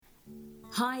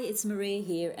Hi, it's Maria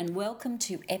here, and welcome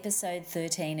to episode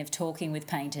 13 of Talking with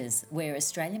Painters, where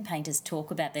Australian painters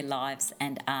talk about their lives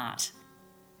and art.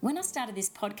 When I started this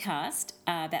podcast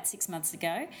about 6 months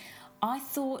ago, I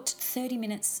thought 30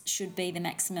 minutes should be the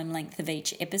maximum length of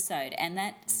each episode, and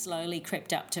that slowly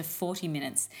crept up to 40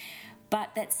 minutes.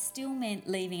 But that still meant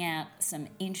leaving out some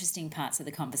interesting parts of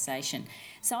the conversation.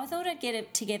 So I thought I'd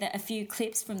get together a few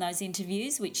clips from those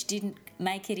interviews which didn't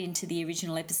make it into the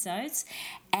original episodes.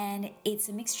 And it's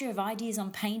a mixture of ideas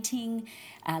on painting,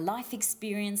 life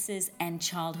experiences and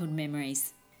childhood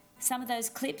memories. Some of those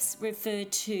clips refer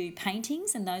to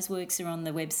paintings, and those works are on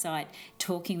the website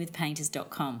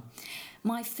talkingwithpainters.com.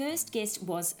 My first guest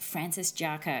was Francis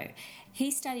Jarko.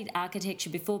 He studied architecture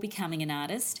before becoming an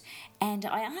artist, and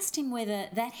I asked him whether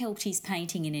that helped his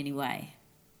painting in any way.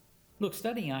 Look,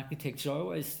 studying architecture, I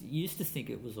always used to think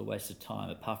it was a waste of time,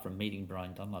 apart from meeting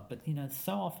Brian Dunlop. But,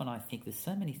 so often I think there's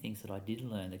so many things that I did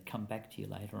learn that come back to you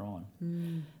later on.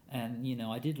 And,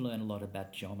 I did learn a lot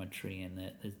about geometry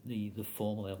and the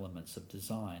formal elements of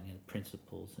design, the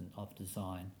principles of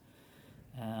design.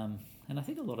 And I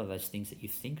think a lot of those things that you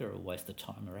think are a waste of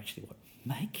time are actually what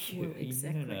make you. Well,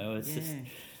 exactly.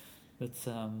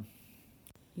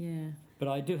 But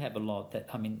I do have a lot that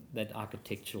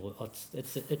architectural.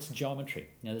 It's geometry.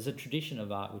 There's a tradition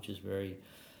of art which is very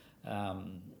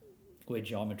where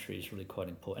geometry is really quite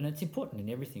important, and it's important in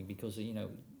everything because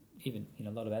even a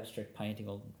lot of abstract painting,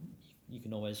 you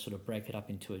can always sort of break it up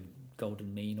into a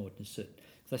golden mean or because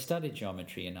I studied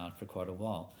geometry in art for quite a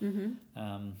while.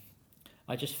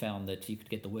 I just found that you could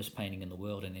get the worst painting in the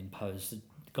world and impose the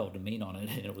golden mean on it,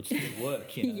 and it would still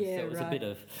work. So it was a bit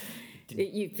of.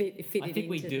 I think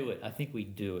we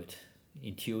do it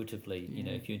intuitively.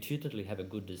 If you intuitively have a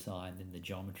good design, then the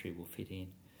geometry will fit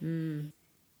in.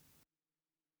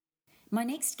 My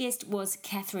next guest was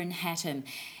Catherine Hatton.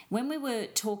 When we were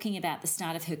talking about the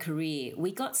start of her career,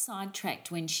 we got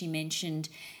sidetracked when she mentioned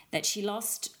that she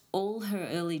lost all her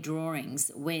early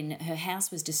drawings when her house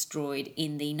was destroyed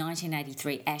in the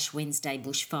 1983 Ash Wednesday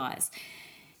bushfires.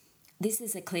 This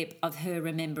is a clip of her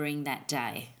remembering that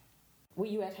day. Were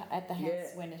you at the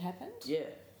house when it happened? Yeah.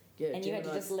 And you had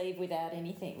to just leave without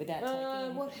anything, without taking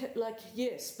anything?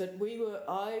 Yes, but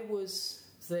I was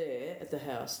there at the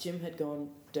house. Jim had gone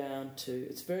down to...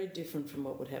 It's very different from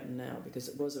what would happen now because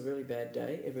it was a really bad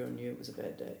day. Everyone knew it was a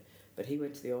bad day. But he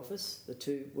went to the office.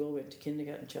 Will went to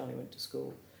kindergarten, Charlie went to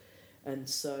school. And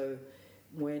so,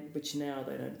 which now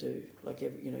they don't do.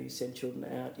 You send children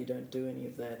out, you don't do any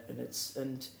of that.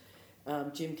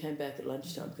 Jim came back at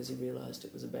lunchtime because he realised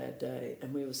it was a bad day,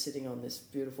 and we were sitting on this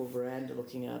beautiful veranda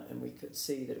looking out, and we could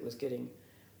see that it was getting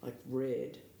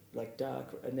red,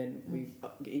 dark, and then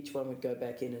each one would go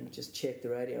back in and just check the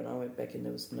radio, and I went back in,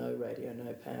 there was no radio,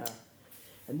 no power.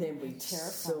 And then we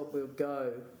thought we would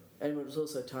go, and it was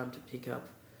also time to pick up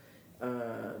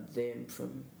them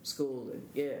from school, and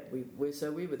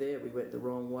we were there. We went the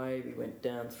wrong way. We went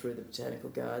down through the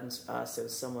botanical gardens. Asked there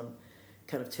was someone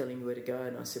kind of telling me where to go,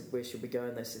 and I said, "Where should we go?"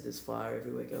 And they said, "There's fire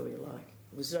everywhere. Go where you like."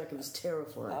 It was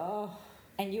terrifying. Oh,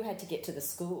 and you had to get to the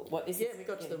school. We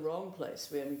got to the wrong place.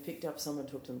 We picked up someone,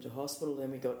 took them to hospital. Then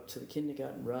we got to the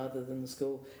kindergarten rather than the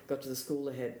school. Got to the school,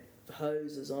 they had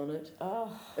hoses on it.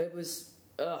 Oh, it was.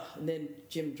 And then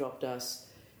Jim dropped us.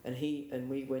 And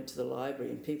we went to the library,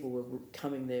 and people were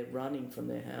coming there running from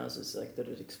their houses that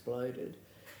it exploded.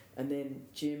 And then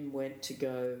Jim went to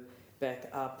go back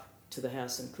up to the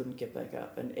house and couldn't get back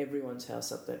up. And everyone's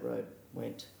house up that road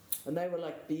went. And they were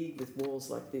big with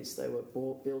walls like this. They were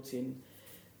built in,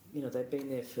 they'd been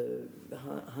there for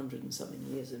 100 and something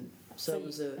years. And so it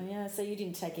was so you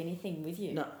didn't take anything with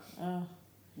you? No. Oh.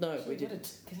 No, we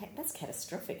didn't. That's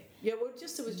catastrophic. Yeah, well,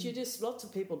 lots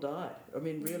of people died.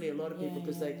 Really, a lot of people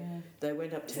because they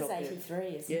went up to help. This is 83,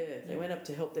 isn't it? They went up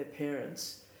to help their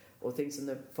parents or things, and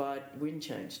the wind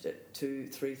changed at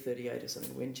 3:38 or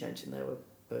something. Wind changed, and they were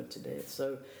burnt to death.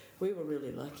 So we were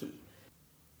really lucky.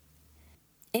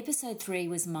 Episode 3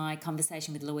 was my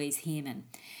conversation with Louise Heerman.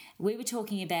 We were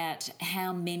talking about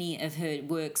how many of her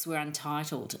works were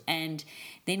untitled, and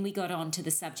then we got on to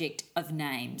the subject of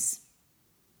names.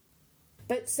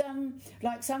 But some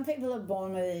people are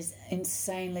born with these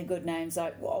insanely good names.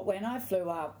 When I flew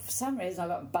up, for some reason I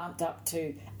got bumped up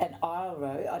to an aisle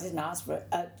row. I didn't ask for it.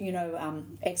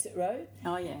 Exit row.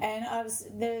 Oh yeah. And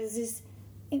there was this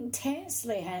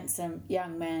intensely handsome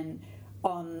young man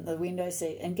on the window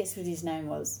seat, and guess what his name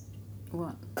was?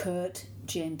 What? Kurt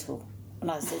Gentle. And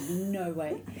I said, no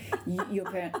way. Your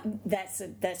parent, that's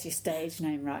your stage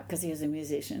name, right? Because he was a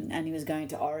musician and he was going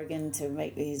to Oregon to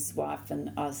meet his wife.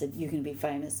 And I said, you can be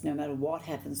famous no matter what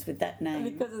happens with that name.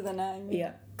 Because of the name.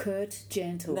 Yeah. Kurt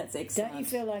Gentle. That's excellent. Don't you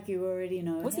feel like you already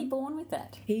know Was him? he born with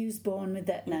that? He was born with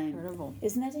that name. Incredible.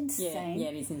 Isn't that insane? Yeah,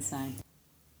 it is insane.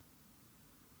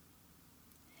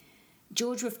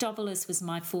 George Raftopoulos was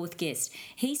my fourth guest.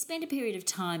 He spent a period of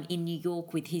time in New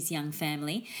York with his young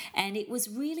family, and it was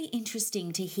really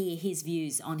interesting to hear his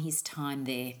views on his time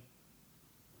there.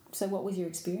 So what was your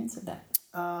experience of that?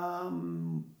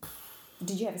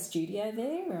 Did you have a studio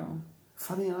there? Or?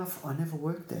 Funny enough, I never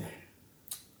worked there.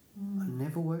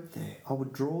 I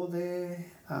would draw there.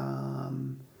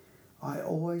 I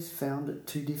always found it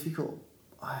too difficult.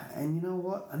 And you know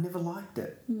what? I never liked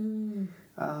it.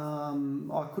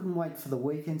 I couldn't wait for the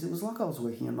weekends. It was like I was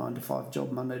working a 9-to-5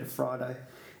 job Monday to Friday,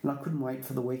 and I couldn't wait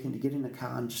for the weekend to get in a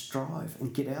car and just drive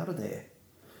and get out of there.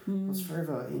 I was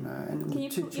forever, and Can you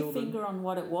with two put children. your finger on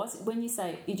what it was? When you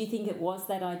say, did you think it was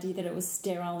that idea that it was a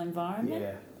sterile environment?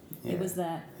 Yeah. It was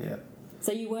that. Yeah.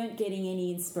 So you weren't getting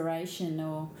any inspiration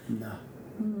or... No.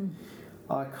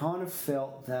 I kind of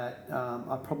felt that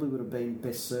I probably would have been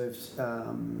best served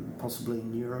possibly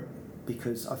in Europe,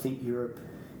 because I think Europe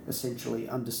essentially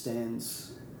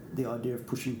understands the idea of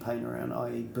pushing paint around,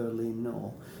 i.e. Berlin,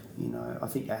 or, I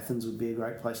think Athens would be a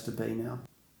great place to be now.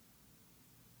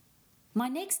 My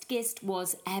next guest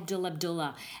was Abdul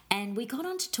Abdullah, and we got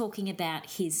on to talking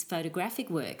about his photographic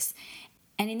works.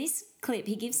 And in this clip,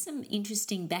 he gives some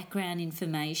interesting background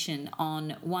information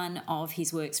on one of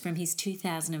his works from his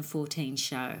 2014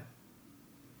 show.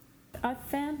 I've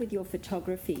found with your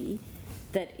photography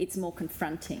that it's more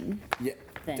confronting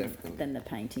than the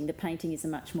painting. The painting is a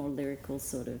much more lyrical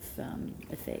sort of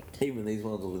effect. Even these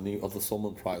ones of the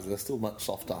Solomon Prize, they're still much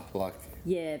softer.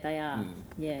 Yeah, they are.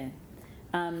 Yeah.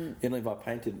 If I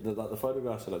painted the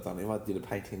photographs that I've done, if I did a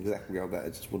painting exactly like that,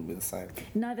 it just wouldn't be the same.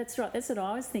 No, that's right. That's what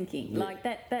I was thinking. Yeah. Like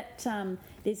that.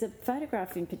 There's a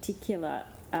photograph in particular,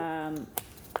 a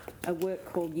work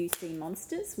called "You See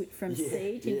Monsters" from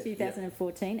Siege in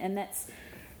 2014, and that's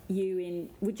you in.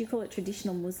 Would you call it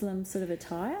traditional Muslim sort of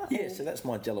attire? Yeah, so that's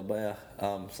my jalabaya.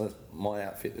 So that's my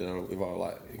outfit. If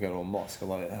I go to a mosque, I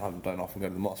don't often go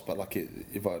to the mosque, but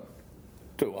if I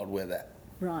do, I'd wear that.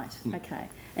 Right. Okay.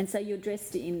 And so you're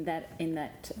dressed in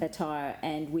that attire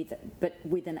and with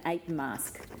an ape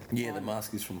mask. Yeah, on. the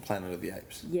mask is from Planet of the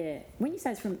Apes. Yeah. When you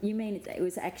say it's from, you mean it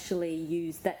was actually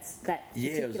used. That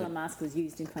particular mask was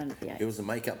used in Planet of the Apes. It was a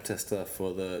makeup tester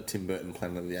for the Tim Burton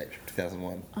Planet of the Apes from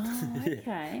 2001. Oh,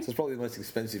 okay. So it's probably the most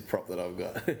expensive prop that I've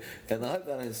got, and I hope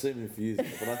they don't sue me for using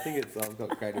it. But I think I've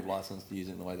got creative license to use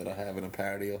it in the way that I have in a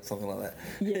parody or something like that.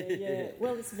 Yeah.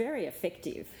 Well, it's very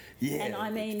effective. Yeah, and I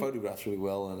mean, it photographs really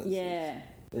well, and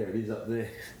there it is up there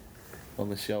on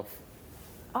the shelf.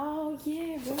 Oh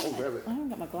yeah, right. I'll grab it. I haven't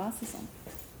got my glasses on.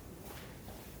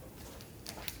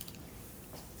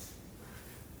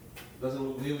 Doesn't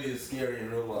look nearly as scary in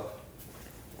real life.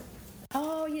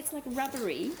 Oh, yeah, it's like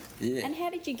rubbery. Yeah. And how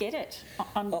did you get it?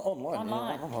 Online.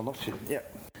 Online. Yeah, I'm not sure. Yeah.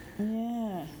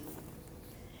 Yeah.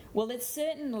 Well, it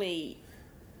certainly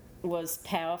was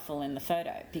powerful in the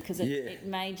photo because it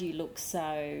made you look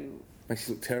so... Makes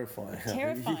you look terrifying.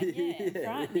 Frightening.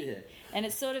 Yeah. And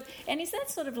it's sort of... And is that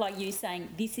sort of like you saying,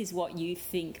 this is what you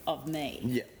think of me?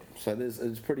 Yeah. So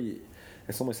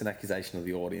it's almost an accusation of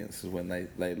the audience when they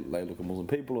look at Muslim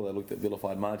people, or they look at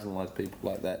vilified, marginalised people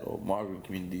like that, or migrant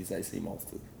communities, they see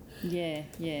monsters. Yeah.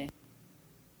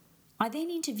 I then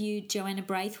interviewed Joanna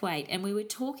Braithwaite, and we were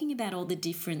talking about all the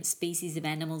different species of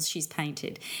animals she's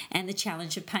painted and the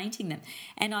challenge of painting them.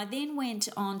 And I then went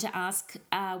on to ask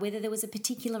whether there was a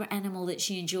particular animal that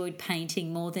she enjoyed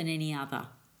painting more than any other.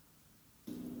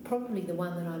 Probably the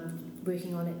one that I'm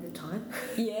working on at the time.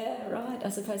 Yeah, right. I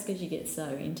suppose because you get so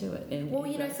into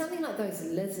it. Something like those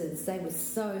lizards, they were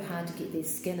so hard to get their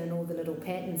skin and all the little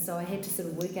patterns, so I had to sort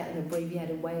of work out an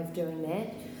abbreviated way of doing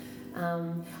that.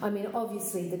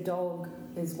 Obviously the dog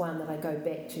is one that I go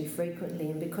back to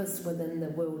frequently, and because within the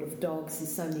world of dogs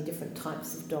there's so many different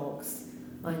types of dogs,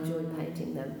 I enjoy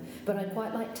painting them. But I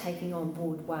quite like taking on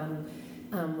board one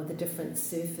with a different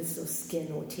surface or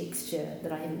skin or texture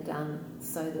that I haven't done,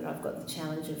 so that I've got the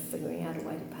challenge of figuring out a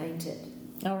way to paint it.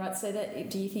 All right, so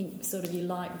do you think sort of you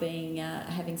like being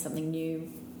having something new,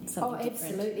 something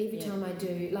different? Absolutely. Every time I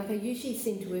do, I usually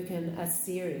seem to work in a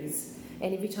series,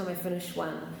 and every time I finish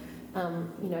one,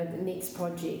 the next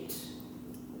project,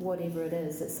 whatever it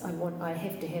is, I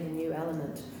have to have a new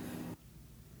element.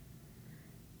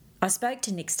 I spoke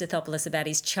to Nick Stathopoulos about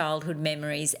his childhood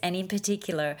memories, and in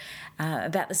particular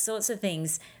about the sorts of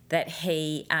things that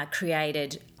he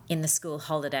created in the school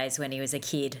holidays when he was a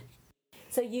kid.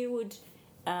 So you would,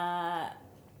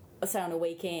 so on a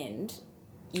weekend,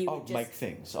 you would I'd just... make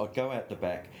things. I'd go out the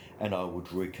back and I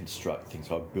would reconstruct things.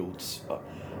 I'd build...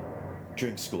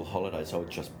 during school holidays, I would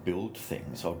just build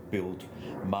things. I'd build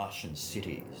Martian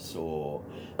cities or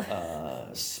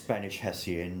Spanish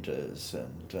haciendas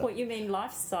and... What, you mean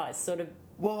life-size sort of...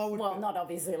 Well, not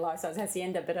obviously a life-size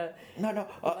hacienda, but a... No.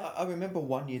 I remember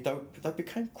one year they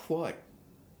became quite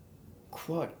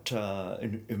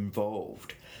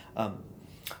involved.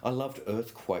 I loved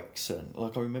earthquakes, and I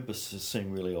remember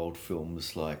seeing really old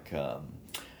films like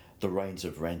The Rains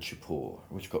of Ranchipur,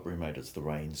 which got remade as The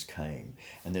Rains Came,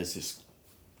 and there's this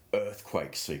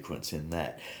earthquake sequence in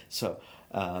that. So,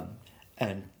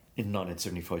 and in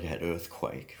 1974 you had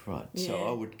earthquake, right? Yeah. So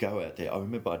I would go out there. I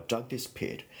remember I dug this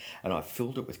pit and I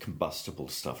filled it with combustible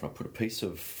stuff, and I put a piece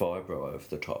of fibro over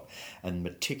the top and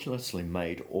meticulously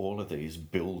made all of these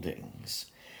buildings,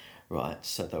 right?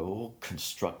 So they were all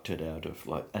constructed out of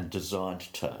and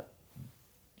designed to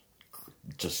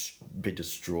just be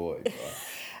destroyed, right?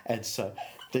 And so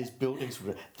these buildings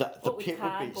would the pit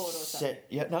would be set.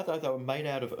 Yeah, no, they were made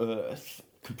out of earth,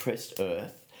 compressed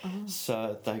earth.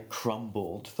 So they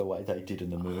crumbled the way they did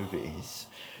in the movies,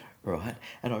 right?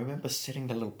 And I remember setting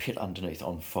the little pit underneath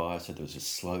on fire, so there was a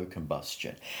slow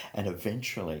combustion, and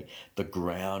eventually the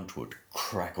ground would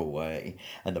crack away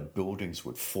and the buildings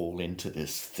would fall into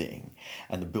this thing,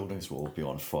 and the buildings would all be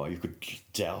on fire. You could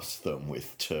douse them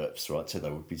with turps, right? So they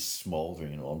would be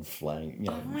smouldering on flame.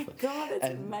 Oh my God,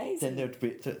 that's amazing. Then there'd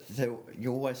be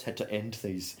you always had to end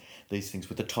these things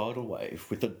with a tidal wave,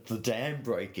 with the dam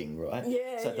breaking, right?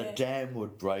 Yeah. So the dam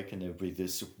would break and there'd be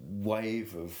this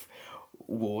wave of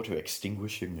water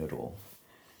extinguishing it all.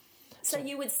 So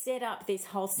you would set up this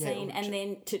whole scene and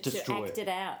then to act it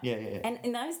out. Yeah. And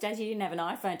in those days you didn't have an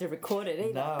iPhone to record it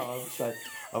either. No,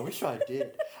 I wish I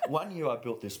did. One year I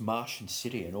built this Martian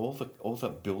city, and all the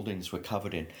buildings were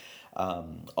covered in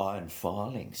iron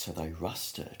filing, so they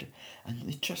rusted, and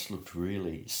it just looked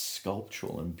really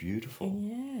sculptural and beautiful.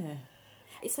 Yeah.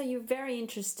 So you're very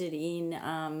interested in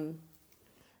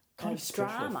kind of special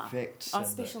drama. Effects.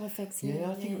 Special effects.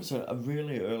 Yeah, I think it was a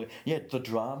really early. Yeah, the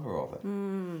drama of it.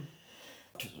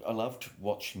 I loved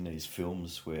watching these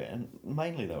films and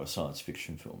mainly they were science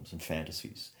fiction films and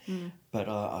fantasies, but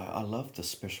I loved the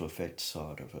special effects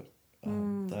side of it.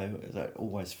 They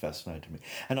always fascinated me,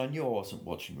 and I knew I wasn't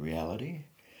watching reality,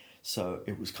 so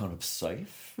it was kind of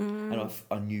safe, and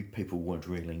I knew people weren't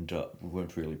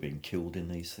really being killed in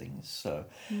these things. So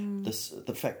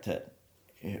the fact that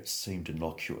it seemed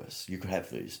innocuous, you could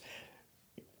have these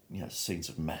scenes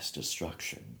of mass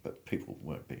destruction, but people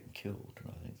weren't being killed, and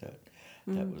I think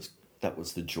that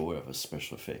was the joy of a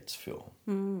special effects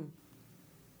film.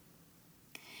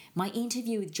 My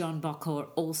interview with John Bokor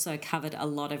also covered a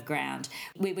lot of ground.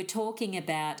 We were talking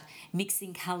about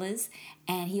mixing colours,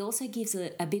 and he also gives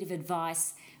a bit of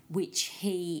advice which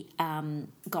he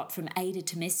got from Ada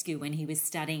Tomescu when he was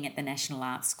studying at the National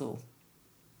Art School.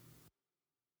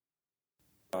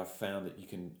 I've found that you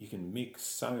can mix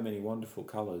so many wonderful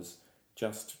colours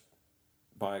just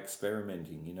by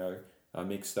experimenting. I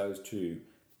mix those two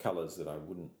colours that I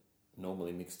wouldn't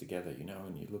normally mix together,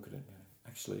 and you look at it and go,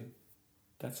 actually,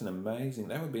 that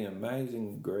would be an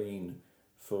amazing green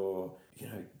for,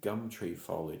 gum tree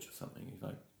foliage or something. You're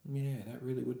like, yeah, that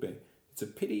really would be. It's a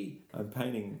pity I'm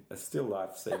painting a still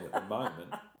life scene at the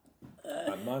moment.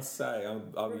 I must say,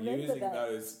 I'm using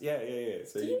those. Yeah.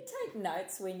 So do you take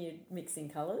notes when you're mixing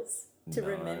colours to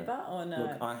remember or no?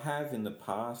 Look, I have in the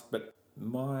past, but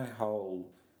my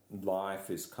whole life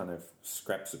is kind of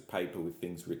scraps of paper with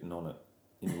things written on it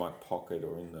in my pocket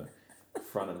or in the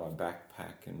front of my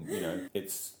backpack, and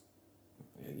it's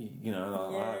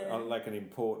I like an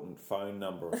important phone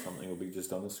number or something will be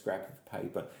just on a scrap of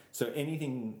paper. So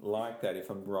anything like that, if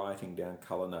I'm writing down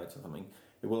colour notes or something,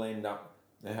 it will end up,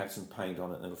 they have some paint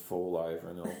on it and it'll fall over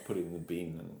and I'll put it in the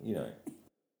bin, and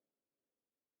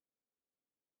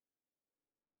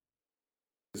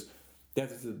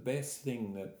that's the best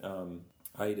thing that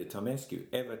Ada Tomescu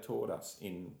ever taught us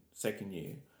in second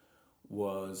year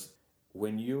was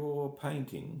when you're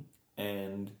painting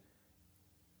and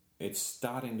it's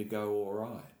starting to go all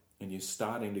right and you're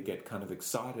starting to get kind of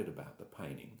excited about the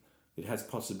painting, it has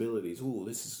possibilities. Oh,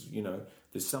 this is,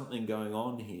 there's something going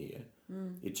on here.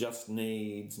 It just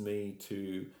needs me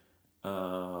to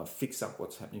fix up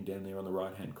what's happening down there on the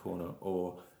right-hand corner,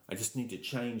 or I just need to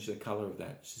change the colour of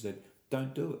that. She said,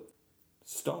 don't do it.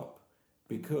 Stop,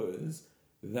 because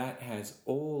that has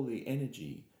all the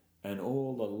energy and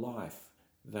all the life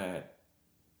that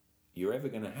you're ever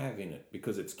going to have in it,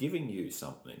 because it's giving you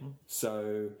something.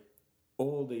 So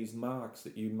all these marks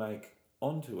that you make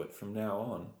onto it from now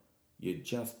on, you're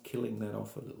just killing that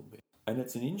off a little bit. And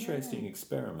it's an interesting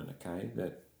experiment, okay,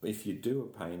 that if you do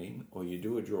a painting or you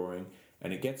do a drawing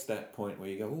and it gets that point where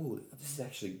you go, oh, this is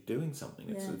actually doing something,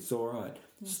 it's all right,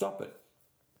 stop it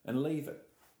and leave it.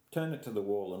 Turn it to the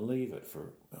wall and leave it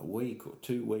for a week or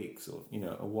 2 weeks or,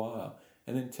 a while,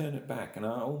 and then turn it back. And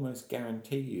I almost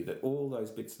guarantee you that all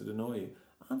those bits that annoy you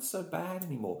aren't so bad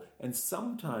anymore. And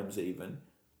sometimes even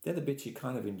they're the bits you're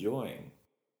kind of enjoying.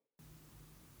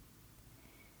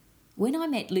 When I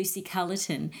met Lucy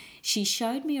Cullerton, she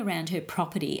showed me around her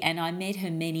property and I met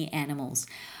her many animals.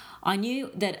 I knew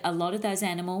that a lot of those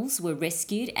animals were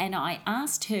rescued, and I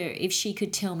asked her if she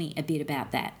could tell me a bit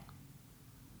about that.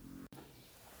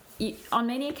 On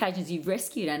many occasions, you've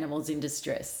rescued animals in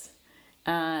distress.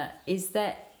 Is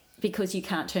that because you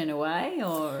can't turn away,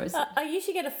 or? I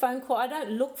usually get a phone call. I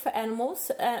don't look for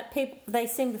animals. People, they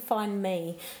seem to find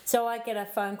me. So I get a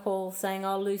phone call saying,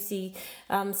 "Oh, Lucy,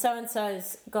 so and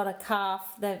so's got a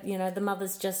calf. That the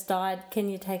mother's just died. Can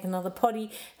you take another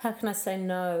potty?" How can I say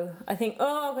no? I think,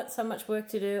 I've got so much work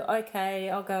to do.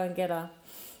 Okay, I'll go and get her.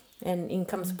 And in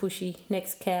comes Pushy,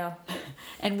 next cow.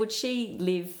 And would she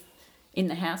live in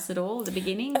the house at all at the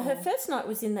beginning? Her first night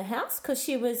was in the house because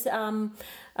she was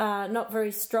not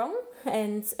very strong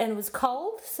and it was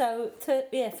cold. So,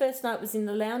 first night was in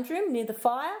the lounge room near the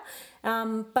fire.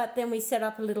 But then we set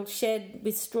up a little shed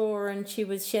with straw and she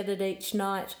was shedded each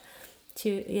night.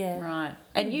 Right.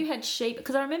 And you had sheep,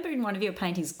 because I remember in one of your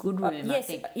paintings, Good Room, yes, I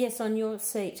think. Yes, on your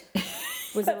seat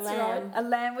was That's a lamb. Right. A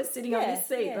lamb was sitting on your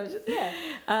seat. Yeah.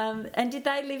 And did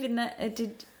they live in that?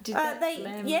 Did that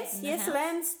lamb yes, in the house?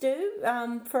 lambs do.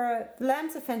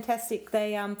 Lambs are fantastic.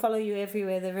 They follow you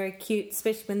everywhere. They're very cute,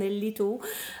 especially when they're little.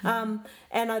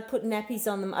 And I put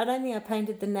nappies on them. I don't think I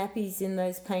painted the nappies in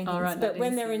those paintings, right, but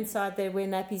when they're inside, they wear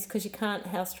nappies because you can't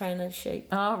house train a sheep.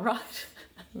 Oh, right.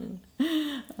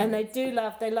 And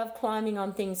they love climbing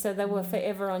on things, so they were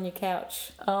forever on your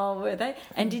couch. Oh, were they?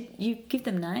 And did you give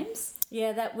them names?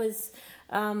 Yeah, that was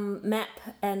Map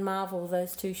and Marvel,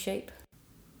 those two sheep.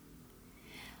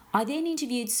 I then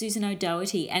interviewed Susan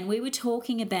O'Doherty, and we were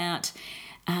talking about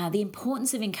the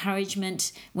importance of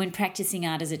encouragement when practicing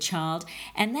art as a child,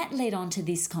 and that led on to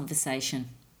this conversation.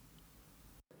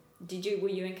 Were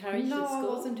you encouraged No, at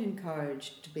school? I wasn't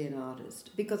encouraged to be an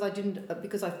artist because I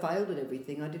failed at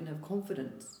everything. I didn't have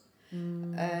confidence.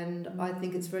 And I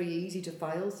think it's very easy to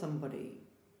fail somebody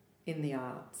in the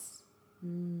arts.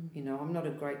 I'm not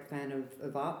a great fan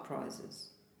of art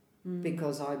prizes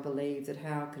because I believe that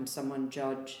how can someone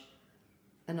judge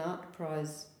an art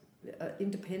prize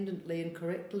independently and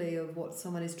correctly of what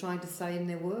someone is trying to say in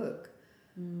their work?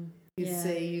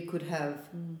 See, you could have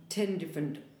 10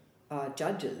 different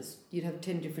judges, you'd have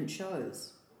 10 different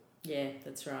shows. Yeah,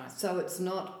 that's right. So it's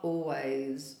not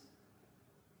always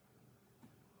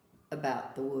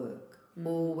about the work,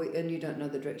 and you don't know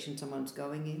the direction someone's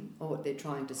going in or what they're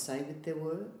trying to say with their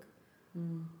work.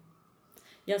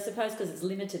 Yeah, I suppose because it's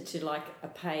limited to like a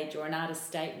page or an artist's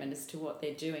statement as to what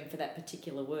they're doing for that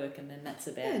particular work, and then that's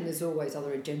about. Yeah, and there's always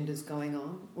other agendas going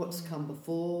on. What's come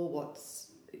before?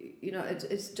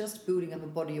 It's just building up a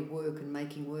body of work and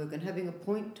making work and having a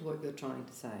point to what you're trying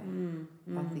to say.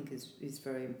 I think is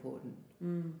very important.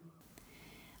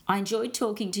 I enjoyed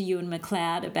talking to Ewan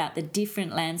McLeod about the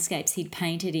different landscapes he'd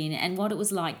painted in and what it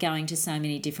was like going to so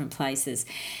many different places.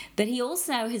 But he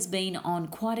also has been on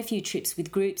quite a few trips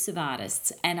with groups of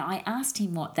artists, and I asked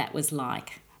him what that was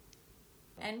like.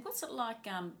 And what's it like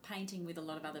painting with a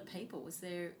lot of other people? Was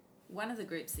there one of the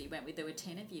groups that you went with, there were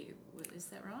 10 of you, is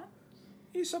that right?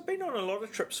 Yes, I've been on a lot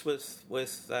of trips with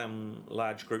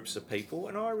large groups of people,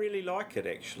 and I really like it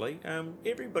actually.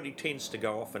 Everybody tends to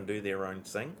go off and do their own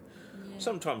thing. Yeah.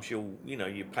 Sometimes you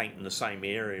paint in the same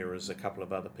area as a couple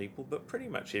of other people, but pretty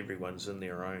much everyone's in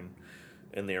their own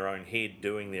head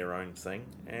doing their own thing,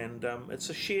 and it's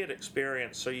a shared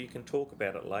experience, so you can talk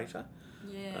about it later.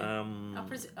 Yeah.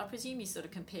 I presume you sort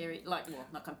of compare it,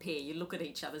 not compare, you look at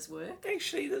each other's work.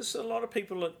 Actually, there's a lot of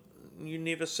people that you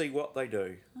never see what they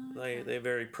do. Oh, okay. They're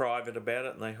very private about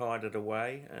it and they hide it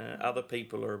away. Other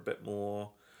people are a bit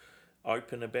more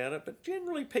open about it, but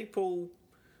generally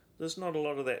there's not a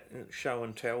lot of that show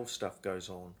and tell stuff goes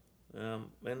on.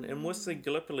 And with the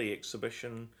Gallipoli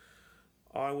exhibition,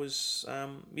 I was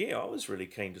really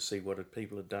keen to see what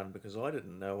people had done because I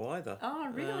didn't know either. Oh,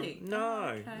 really?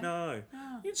 No. Oh.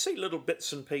 You'd see little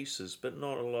bits and pieces, but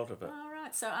not a lot of it. Oh,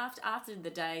 right. So after the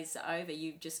day's over,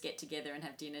 you just get together and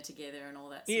have dinner together and all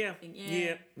that sort of thing.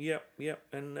 Yeah.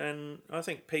 And I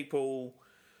think people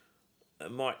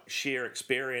might share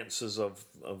experiences of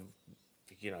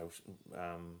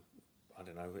I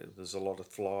don't know, there's a lot of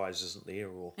flies, isn't there,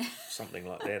 or something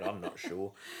like that. I'm not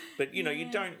sure. But, you know,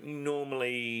 you don't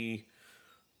normally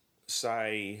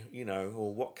say, you know,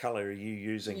 or what colour are you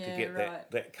using to get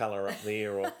that colour up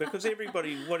there, or because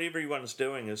what everyone's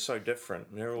doing is so different,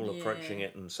 and they're all approaching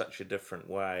it in such a different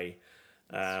way.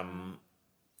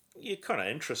 You're kind of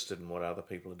interested in what other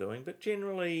people are doing, but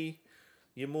generally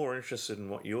you're more interested in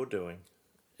what you're doing.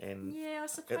 And I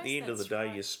suppose at the end of the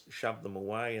day, you shove them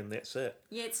away, and that's it.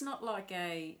 Yeah, it's not like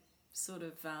a sort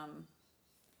of an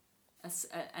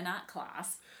art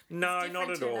class. No, not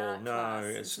at all. No,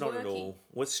 it's not at all.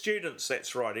 With students,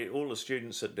 that's right. All the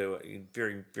students that do it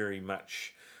very, very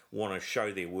much want to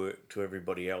show their work to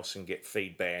everybody else and get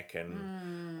feedback,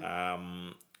 and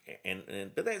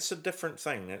but that's a different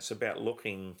thing. That's about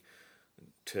looking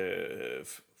to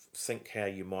think how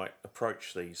you might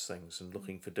approach these things and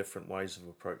looking for different ways of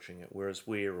approaching it, whereas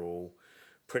we're all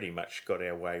pretty much got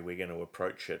our way we're going to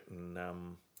approach it, and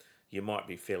you might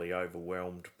be fairly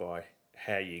overwhelmed by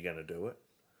how you're going to do it,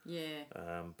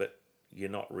 but you're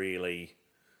not really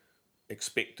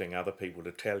expecting other people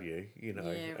to tell you, you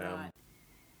know.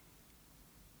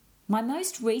 My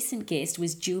most recent guest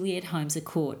was Juliet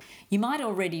Holmes-A-Court. You might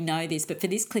already know this, but for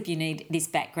this clip you need this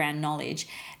background knowledge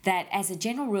that as a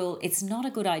general rule, it's not a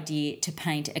good idea to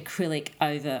paint acrylic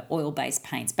over oil-based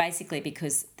paints, basically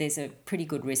because there's a pretty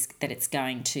good risk that it's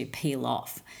going to peel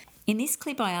off. In this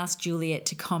clip, I asked Juliet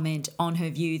to comment on her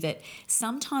view that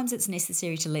sometimes it's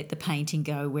necessary to let the painting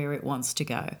go where it wants to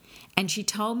go. And she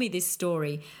told me this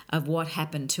story of what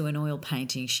happened to an oil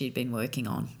painting she'd been working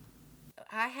on.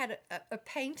 I had a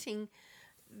painting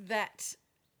that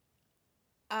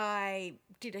I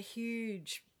did a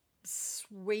huge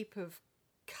sweep of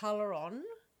colour on.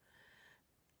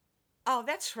 Oh,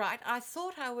 that's right. I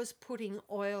thought I was putting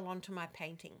oil onto my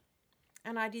painting.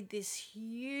 And I did this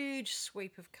huge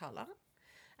sweep of colour.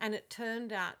 And it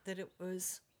turned out that it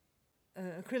was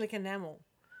acrylic enamel.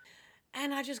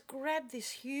 And I just grabbed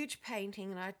this huge painting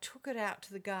and I took it out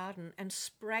to the garden and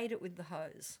sprayed it with the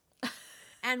hose.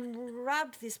 And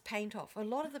rubbed this paint off. A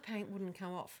lot of the paint wouldn't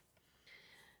come off.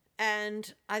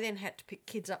 And I then had to pick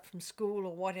kids up from school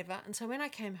or whatever. And so when I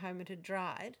came home, it had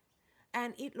dried.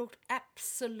 And it looked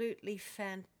absolutely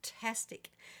fantastic.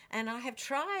 And I have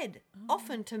tried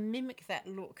often to mimic that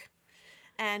look.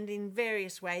 And in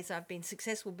various ways I've been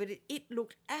successful. But it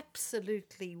looked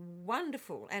absolutely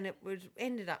wonderful. And it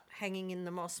ended up hanging in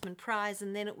the Mossman Prize.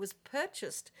 And then it was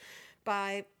purchased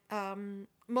by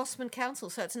Mossman Council,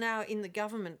 so it's now in the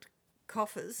government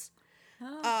coffers.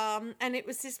 And it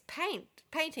was this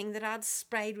painting that I'd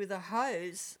sprayed with a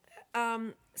hose.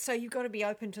 So you've got to be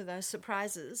open to those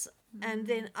surprises. And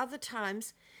then other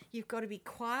times you've got to be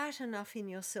quiet enough in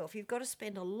yourself. You've got to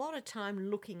spend a lot of time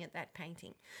looking at that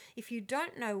painting. If you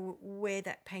don't know where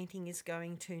that painting is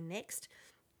going to next,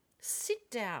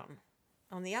 sit down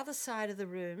on the other side of the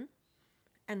room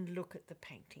and look at the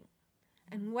painting.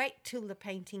 And wait till the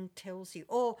painting tells you.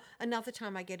 Or another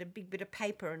time I get a big bit of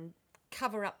paper and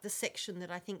cover up the section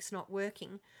that I think's not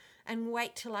working and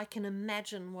wait till I can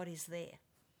imagine what is there.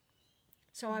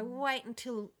 So I wait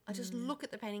until I just look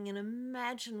at the painting and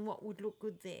imagine what would look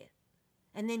good there.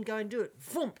 And then go and do it.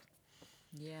 Thump!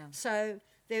 Yeah. So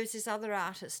there was this other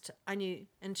artist I knew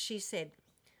and she said,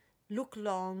 look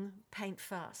long, paint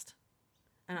fast.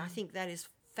 And I think that is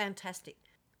fantastic.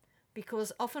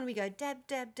 Because often we go dab,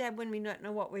 dab, dab when we don't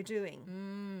know what we're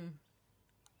doing.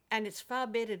 And it's far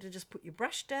better to just put your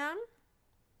brush down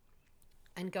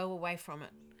and go away from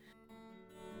it.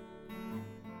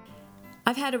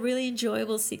 I've had a really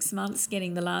enjoyable 6 months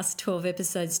getting the last 12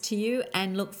 episodes to you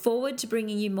and look forward to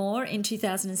bringing you more in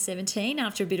 2017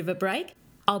 after a bit of a break.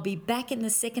 I'll be back in the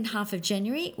second half of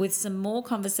January with some more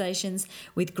conversations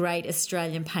with great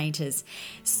Australian painters.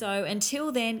 So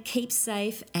until then, keep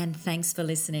safe and thanks for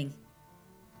listening.